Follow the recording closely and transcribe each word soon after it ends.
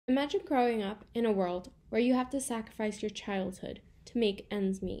Imagine growing up in a world where you have to sacrifice your childhood to make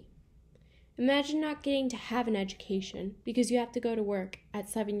ends meet. Imagine not getting to have an education because you have to go to work at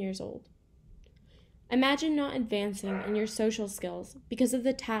 7 years old. Imagine not advancing in your social skills because of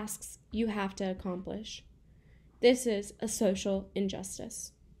the tasks you have to accomplish. This is a social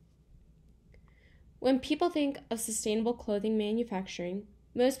injustice. When people think of sustainable clothing manufacturing,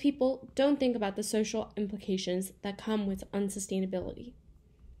 most people don't think about the social implications that come with unsustainability.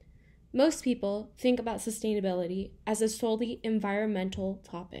 Most people think about sustainability as a solely environmental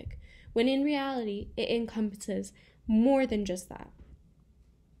topic, when in reality it encompasses more than just that.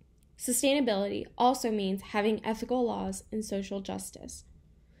 Sustainability also means having ethical laws and social justice.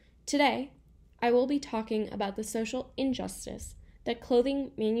 Today, I will be talking about the social injustice that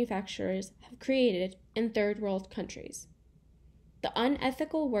clothing manufacturers have created in third world countries. The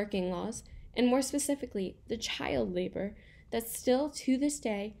unethical working laws, and more specifically, the child labor that still to this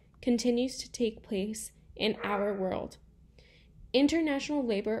day continues to take place in our world. International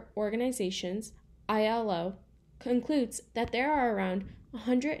Labor Organizations, ILO, concludes that there are around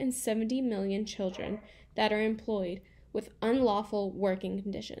 170 million children that are employed with unlawful working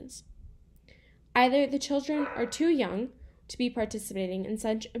conditions. Either the children are too young to be participating in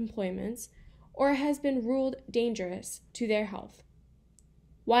such employments, or has been ruled dangerous to their health.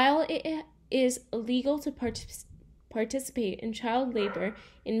 While it is illegal to participate in child labor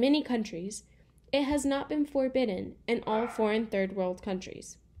in many countries, it has not been forbidden in all foreign third world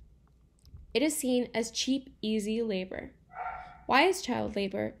countries. It is seen as cheap, easy labor. Why is child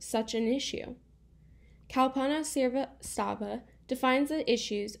labor such an issue? Kalpana Srivastava defines the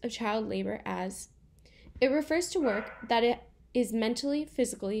issues of child labor as it refers to work that it is mentally,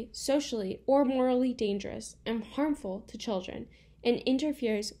 physically, socially, or morally dangerous and harmful to children and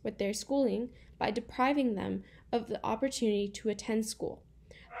interferes with their schooling by depriving them of the opportunity to attend school,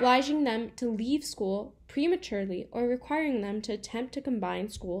 obliging them to leave school prematurely, or requiring them to attempt to combine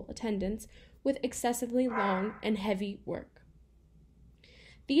school attendance with excessively long and heavy work.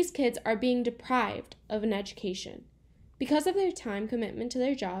 These kids are being deprived of an education. Because of their time commitment to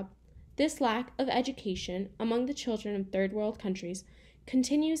their job, this lack of education among the children of third world countries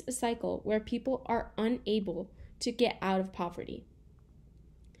continues a cycle where people are unable to get out of poverty.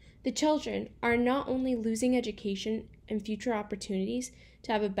 The children are not only losing education and future opportunities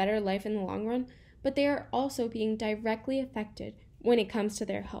to have a better life in the long run, but they are also being directly affected when it comes to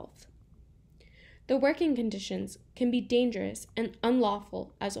their health. The working conditions can be dangerous and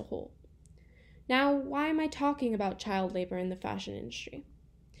unlawful as a whole. Now, why am I talking about child labor in the fashion industry?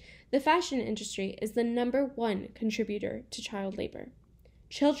 The fashion industry is the #1 contributor to child labor.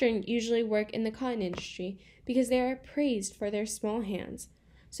 Children usually work in the cotton industry because they are praised for their small hands,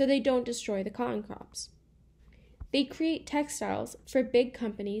 so they don't destroy the cotton crops. They create textiles for big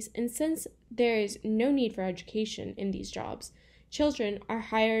companies, and since there is no need for education in these jobs, children are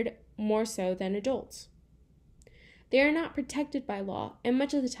hired more so than adults. They are not protected by law, and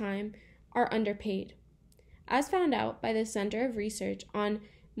much of the time are underpaid. As found out by the Center of Research on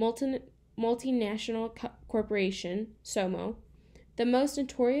Multinational Corporation, SOMO, the most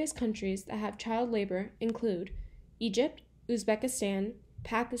notorious countries that have child labor include Egypt, Uzbekistan,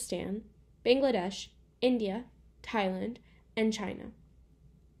 Pakistan, Bangladesh, India, Thailand, and China.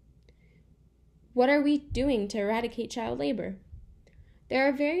 What are we doing to eradicate child labor? There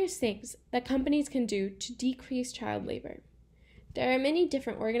are various things that companies can do to decrease child labor. There are many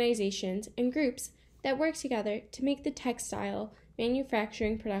different organizations and groups that work together to make the textile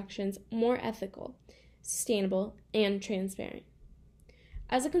manufacturing productions more ethical, sustainable, and transparent.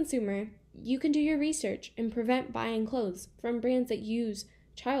 As a consumer, you can do your research and prevent buying clothes from brands that use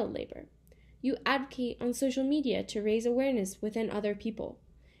child labor. You advocate on social media to raise awareness within other people.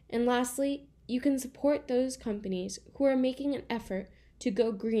 And lastly, you can support those companies who are making an effort to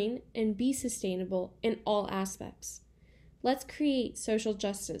go green and be sustainable in all aspects. Let's create social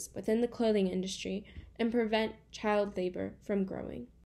justice within the clothing industry and prevent child labor from growing.